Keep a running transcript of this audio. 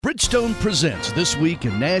Bridgestone presents This Week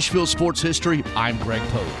in Nashville Sports History. I'm Greg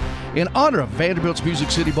Pogue. In honor of Vanderbilt's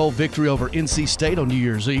Music City Bowl victory over NC State on New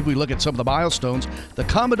Year's Eve, we look at some of the milestones the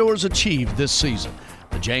Commodores achieved this season.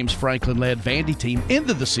 The James Franklin-led Vandy team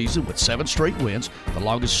ended the season with 7 straight wins, the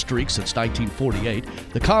longest streak since 1948.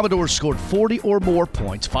 The Commodores scored 40 or more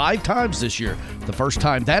points 5 times this year, the first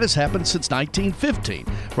time that has happened since 1915.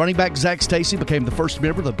 Running back Zach Stacy became the first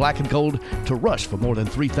member of the Black and Gold to rush for more than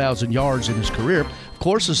 3,000 yards in his career. Of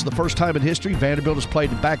course, this is the first time in history Vanderbilt has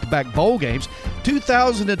played in back-to-back bowl games.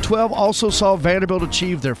 2012 also saw Vanderbilt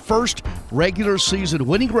achieve their first regular season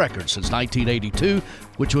winning record since 1982,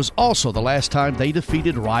 which was also the last time they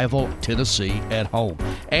defeated rival Tennessee at home.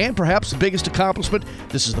 And perhaps the biggest accomplishment,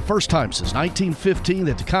 this is the first time since 1915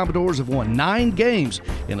 that the Commodores have won 9 games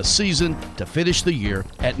in a season to finish the year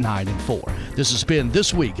at 9-4. This has been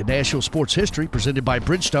This Week in Nashville Sports History, presented by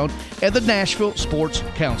Bridgestone and the Nashville Sports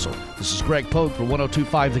Council. This is Greg Pogue for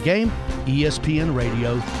 102.5 The Game, ESPN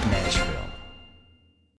Radio, Nashville.